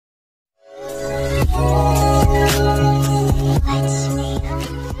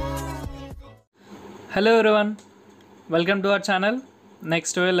Hello everyone, welcome to our channel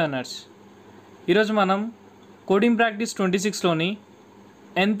NxtWave learners. ఈరోజు మనం coding practice 26లోని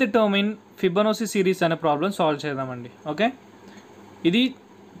nth term in Fibonacci series అనే problem solve చేద్దామండి. Okay, ఇది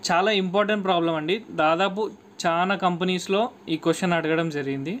చాలా ఇంపార్టెంట్ ప్రాబ్లం అండి. దాదాపు చాలా కంపెనీస్లో ఈ క్వశ్చన్ అడగడం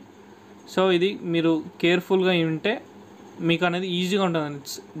జరిగింది. సో ఇది మీరు కేర్ఫుల్గా ఉంటే మీకు అనేది ఈజీగా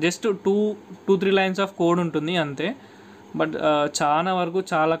ఉంటుంది. జస్ట్ 2-3 లైన్స్ ఆఫ్ కోడ్ ఉంటుంది అంతే. బట్ చాలా వరకు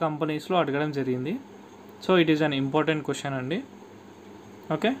చాలా కంపెనీస్లో అడగడం జరిగింది. So it is an important question అండి.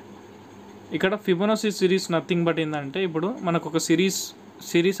 ఓకే, ఇక్కడ ఫిబొనాచి సిరీస్ నథింగ్ బట్ ఏంటంటే, ఇప్పుడు మనకు ఒక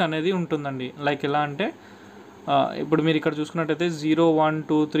సిరీస్ అనేది ఉంటుందండి. లైక్ ఎలా అంటే, ఇప్పుడు మీరు ఇక్కడ చూసుకున్నట్టయితే 0 1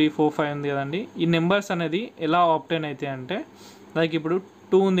 2 3 4 5 ఉంది కదండి. ఈ నెంబర్స్ అనేది ఎలా ఆప్టైన్ అవుతాయి అంటే, లైక్ ఇప్పుడు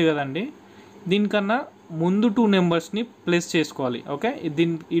 2 ఉంది కదండి, దీనికన్నా ముందు 2 నెంబర్స్ని ప్లేస్ చేసుకోవాలి. ఓకే,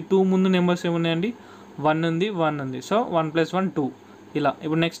 ఈ 2 ముందు నెంబర్స్ ఏమున్నాయండి, 1 ఉంది 1 ఉంది. సో 1 + 1 2 ఇలా.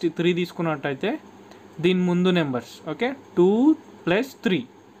 ఇప్పుడు నెక్స్ట్ 3 తీసుకున్నట్టయితే దీని ముందు నెంబర్స్, ఓకే, 2 +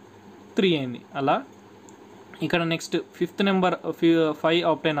 3 అయింది. అలా ఇక్కడ నెక్స్ట్ 5th నెంబర్ 5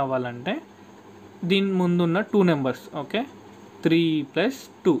 ఆప్టైన్ అవ్వాలంటే దీని ముందున్న 2 నెంబర్స్, ఓకే, 3 +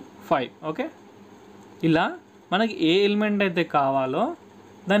 2 5. ఓకే, ఇలా మనకి ఏ ఎలిమెంట్ అయితే కావాలో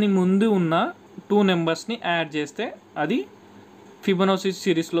దాని ముందు ఉన్న 2 నెంబర్స్ని యాడ్ చేస్తే అది ఫిబొనాచి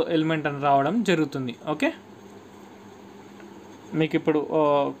సిరీస్లో ఎలిమెంట్ అని రావడం జరుగుతుంది. ఓకే, మీకు ఇప్పుడు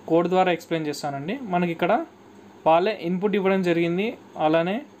కోడ్ ద్వారా ఎక్స్ప్లెయిన్ చేస్తానండి. మనకి ఇక్కడ వాళ్ళే ఇన్పుట్ ఇవ్వడం జరిగింది,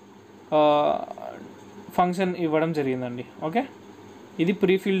 అలానే ఫంక్షన్ ఇవ్వడం జరిగిందండి. ఓకే, ఇది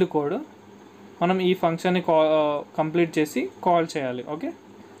ప్రీఫిల్డ్ కోడ్. మనం ఈ ఫంక్షన్ని కంప్లీట్ చేసి కాల్ చేయాలి. ఓకే,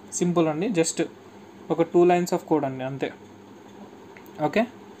 సింపుల్ అండి, జస్ట్ ఒక 2 లైన్స్ ఆఫ్ కోడ్ అండి అంతే. Okay,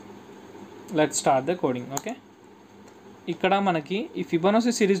 let's start the coding. Okay, ఇక్కడ మనకి ఈ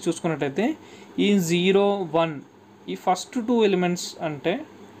ఫిబొనాచి సిరీస్ చూసుకున్నట్టయితే ఈ 0 1 ఈ ఫస్ట్ 2 ఎలిమెంట్స్, అంటే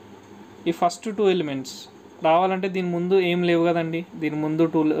ఈ ఫస్ట్ 2 ఎలిమెంట్స్ రావాలంటే దీని ముందు ఏం లేవు కదండి, దీని ముందు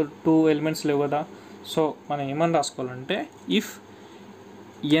 2 ఎలిమెంట్స్ లేవు కదా. సో మనం ఏమని రాసుకోవాలంటే, ఇఫ్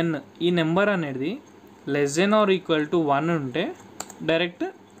n ఈ నెంబర్ అనేది <= 1 ఉంటే direct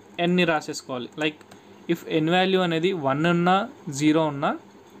nని రాసేసుకోవాలి. Like if n value అనేది 1 ఉన్నా 0 ఉన్నా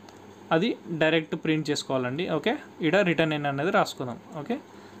అది డైరెక్ట్ ప్రింట్ చేసుకోవాలండి. ఓకే, ఇక్కడ రిటర్న్ n అనేది రాసుకుందాం. ఓకే,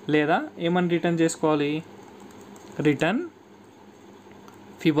 లేదా ఏమని రిటర్న్ చేసుకోవాలి, return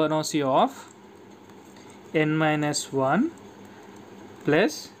Fibonacci of n - 1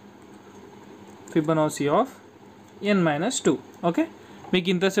 plus Fibonacci of n - 2. Okay, మీకు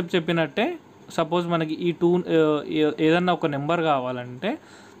ఇంతసేపు చెప్పినట్టే, సపోజ్ మనకి ఈ 2 ఏదన్నా ఒక నెంబర్ కావాలంటే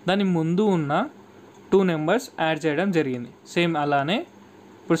దాని ముందు ఉన్న 2 నెంబర్స్ యాడ్ చేయడం జరిగింది. సేమ్ అలానే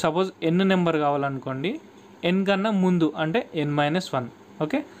ఇప్పుడు సపోజ్ n నెంబర్ కావాలనుకోండి, n కన్నా ముందు అంటే n - 1.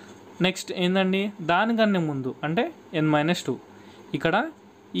 ఓకే, నెక్స్ట్ ఏంటండి, దానికన్నా ముందు అంటే n - 2. ఇక్కడ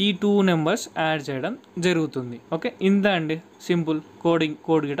ఈ 2 నెంబర్స్ యాడ్ చేయడం జరుగుతుంది. ఓకే, ఇంత అండి, సింపుల్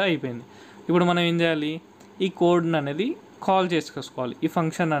కోడ్ గిట అయిపోయింది. ఇప్పుడు మనం ఏం చేయాలి, ఈ కోడ్ని అనేది కాల్ చేసుకోవాలి, ఈ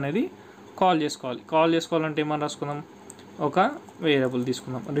ఫంక్షన్ అనేది కాల్ చేసుకోవాలంటే ఏమని రాసుకుందాం, ఒక వేరియబుల్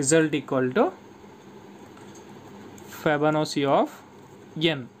తీసుకుందాం, result = Fibonacci of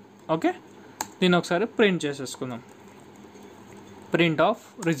n. Okay, దీన్ని ఒకసారి ప్రింట్ చేసేసుకుందాం, ప్రింట్ ఆఫ్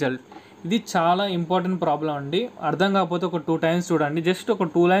రిజల్ట్. ఇది చాలా ఇంపార్టెంట్ ప్రాబ్లం అండి. అర్థం కాకపోతే ఒక 2 టైమ్స్ చూడండి, జస్ట్ ఒక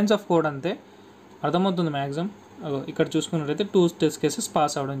 2 లైన్స్ ఆఫ్ కోడ్ అంతే, అర్థమవుతుంది మ్యాక్సిమం. ఇక్కడ చూసుకున్నట్లయితే 2 టెస్ట్ కేసెస్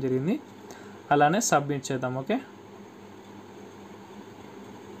పాస్ అవ్వడం జరిగింది. అలానే సబ్మిట్ చేద్దాం. Okay,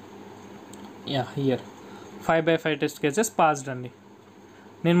 here 5/5 test cases passed అండి.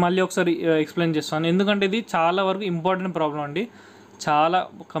 నేను మళ్ళీ ఒకసారి ఎక్స్ప్లెయిన్ చేస్తాను, ఎందుకంటే ఇది చాలా వరకు ఇంపార్టెంట్ ప్రాబ్లం అండి, చాలా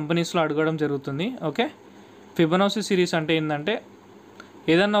కంపెనీస్లో అడగడం జరుగుతుంది. ఓకే, ఫిబొనాచి సిరీస్ అంటే ఏంటంటే,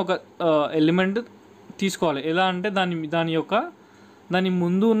 ఏదన్నా ఒక ఎలిమెంట్ తీసుకోవాలి, ఎలా అంటే దాని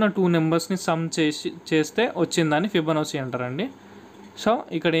ముందు ఉన్న 2 నెంబర్స్ని సమ్ చేస్తే వచ్చిందని ఫిబొనాచి అంటారండి. సో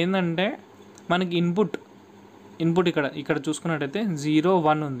ఇక్కడ ఏంటంటే మనకి ఇన్పుట్ ఇక్కడ చూసుకున్నట్టయితే 0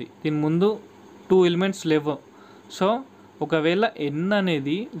 1 ఉంది, దీని ముందు 2 ఎలిమెంట్స్ లేవు. సో ఒకవేళ n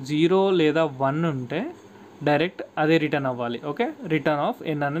అనేది 0 లేదా 1 ఉంటే డైరెక్ట్ అదే రిటర్న్ అవ్వాలి. ఓకే, రిటర్న్ ఆఫ్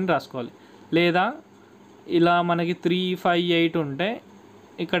n అని రాసుకోవాలి. లేదా ఇలా మనకి 3 5 8 ఉంటే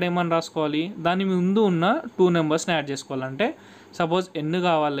ఇక్కడ ఏమని రాసుకోవాలి, దాని ముందు ఉన్న 2 నెంబర్స్ని యాడ్ చేసుకోవాలంటే, సపోజ్ n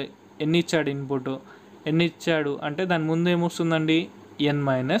కావాలి, n ఇచ్చాడు ఇన్పుట్, n ఇచ్చాడు అంటే దాని ముందు ఏమొస్తుందండి, n -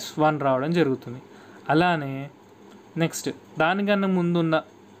 1 రావడం జరుగుతుంది. అలానే నెక్స్ట్ దానికన్నా ముందున్న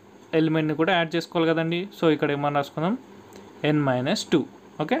ఎలిమెంట్ని కూడా యాడ్ చేసుకోవాలి కదండి. సో ఇక్కడ ఏమని రాసుకుందాం, n - 2.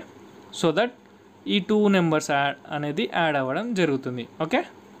 ఓకే, సో దట్ ఈ 2 నెంబర్స్ అనేది యాడ్ అవ్వడం జరుగుతుంది. Okay,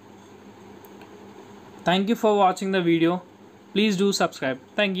 thank you for watching the video. Please do subscribe.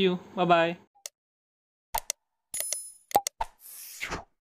 Thank you. Bye bye.